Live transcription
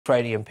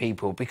Ukrainian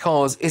people?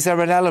 Because is there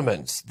an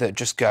element that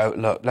just go,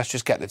 look, let's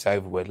just get this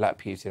over with, let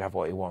Putin have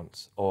what he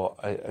wants? Or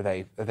are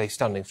they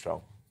standing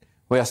strong?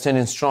 We are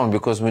standing strong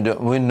because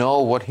we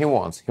know what he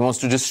wants. He wants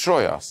to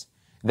destroy us.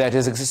 That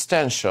is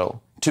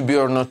existential, to be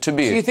or not to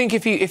be. Do you think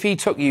if he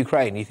took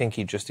Ukraine, you think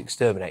he'd just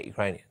exterminate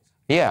Ukrainians?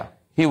 Yeah,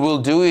 he will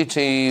do it,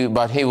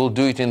 but he will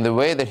do it in the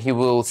way that he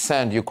will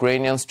send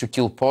Ukrainians to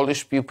kill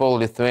Polish people,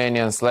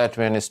 Lithuanians,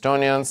 Latvian,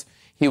 Estonians.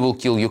 He will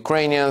kill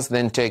Ukrainians,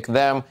 then take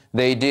them.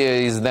 The idea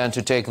is then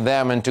to take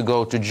them and to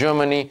go to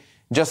Germany.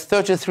 Just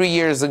 33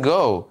 years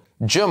ago,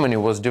 Germany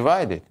was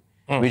divided.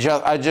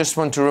 I just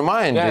want to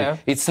remind you,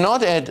 it's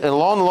not a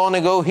long, long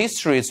ago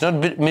history. It's not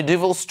a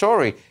medieval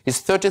story. It's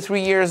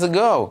 33 years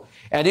ago.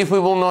 And if we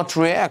will not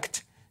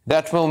react,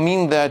 that will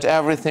mean that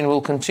everything will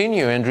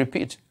continue and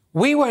repeat.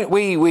 We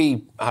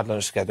had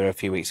lunch together a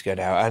few weeks ago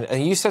now,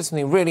 and you said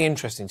something really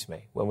interesting to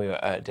me when we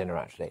were at dinner,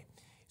 actually.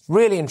 It's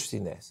really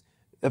interesting, this,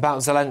 about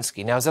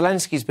Zelensky. Now,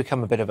 Zelensky's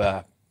become a bit of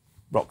a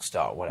rock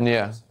star, whatever.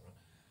 Yeah.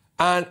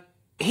 And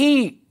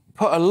he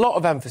put a lot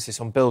of emphasis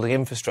on building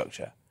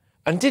infrastructure.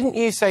 And didn't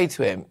you say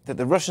to him that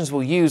the Russians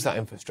will use that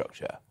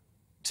infrastructure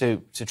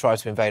to try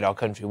to invade our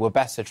country? We're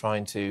better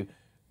trying to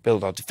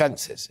build our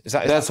defences.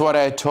 That's what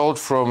I told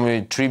from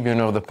the tribune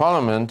of the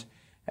parliament,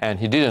 and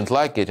he didn't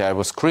like it. I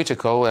was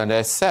critical, and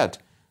I said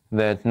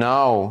that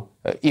now,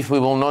 if we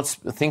will not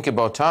think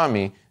about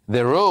army,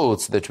 the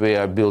roads that we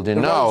are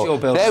building now,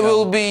 they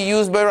will be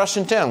used by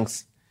Russian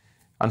tanks.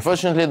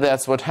 Unfortunately,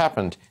 that's what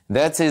happened.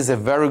 That is a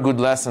very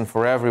good lesson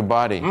for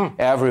everybody,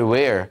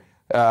 everywhere.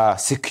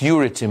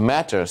 Security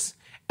matters.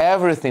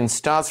 Everything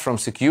starts from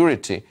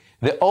security.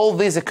 All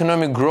this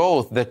economic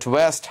growth that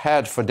West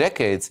had for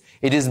decades,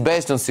 it is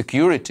based on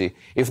security.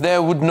 If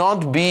there would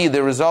not be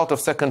the result of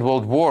Second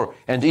World War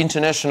and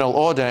international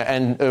order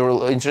and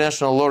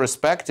international law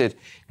respected,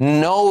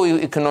 no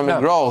economic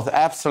growth,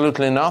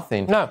 absolutely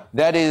nothing. No.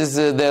 That is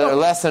the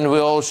lesson we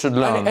all should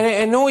learn. And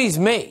it annoys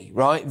me,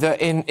 right, that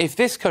if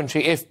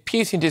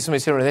Putin did something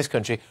similar in this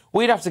country,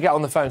 we'd have to get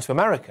on the phone to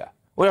America.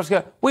 We have to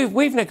go.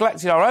 We've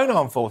neglected our own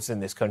armed forces in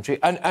this country,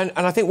 and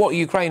I think what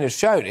Ukraine has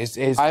shown is.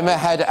 I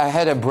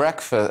had a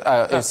breakfast.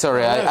 I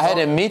had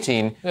a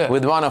meeting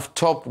with one of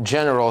top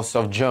generals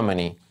of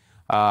Germany.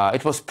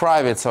 It was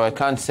private, so I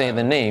can't say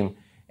the name.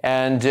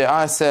 And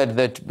I said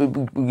that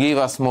give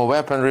us more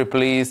weaponry,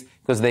 please,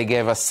 because they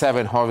gave us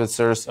 7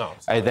 howitzers.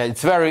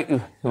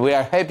 We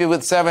are happy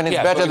with 7. It's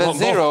better than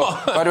 0.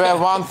 But we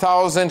have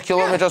 1,000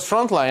 kilometers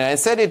front line. I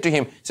said it to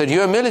him. I said,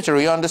 "You're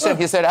military, you understand?"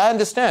 He said, "I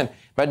understand.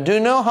 But do you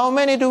know how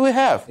many do we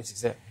have?"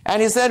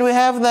 And he said, "We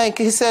have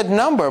he said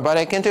number, but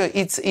I can tell you,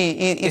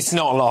 it's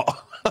not a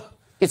lot.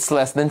 It's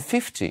less than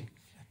 50.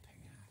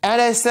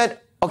 And I said,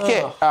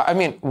 okay,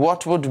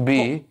 what would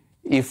be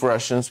if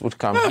Russians would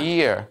come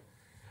here?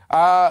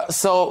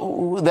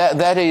 So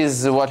that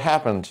is what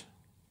happened.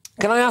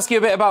 Can I ask you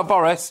a bit about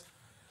Boris?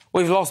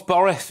 We've lost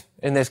Boris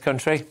in this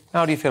country.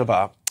 How do you feel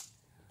about it?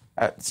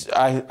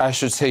 I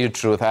should say the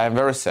truth. I am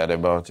very sad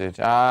about it.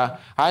 I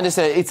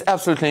understand it's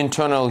absolutely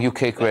internal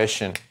UK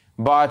question.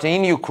 But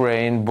in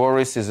Ukraine,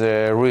 Boris is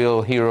a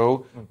real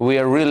hero. We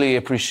really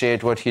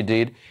appreciate what he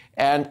did.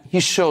 And he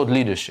showed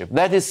leadership.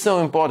 That is so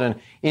important.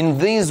 In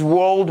this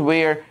world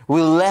where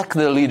we lack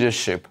the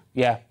leadership,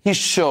 he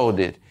showed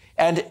it.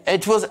 And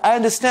it was, I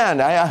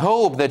understand, I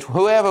hope that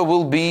whoever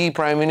will be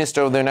Prime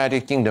Minister of the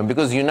United Kingdom,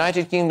 because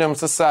United Kingdom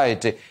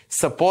society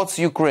supports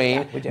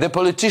Ukraine, the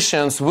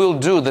politicians will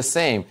do the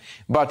same.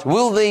 But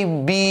will they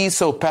be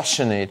so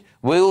passionate?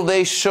 Will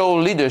they show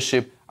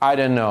leadership? I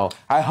don't know.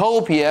 I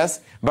hope yes,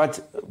 but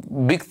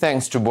big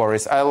thanks to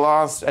Boris.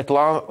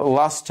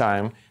 Last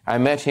time I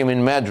met him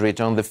in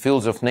Madrid on the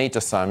fields of NATO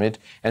summit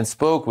and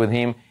spoke with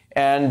him,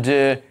 and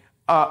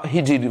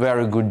he did a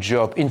very good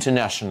job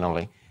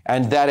internationally.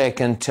 And that I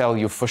can tell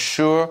you for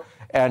sure.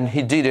 And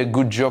he did a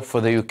good job for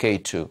the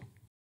UK too.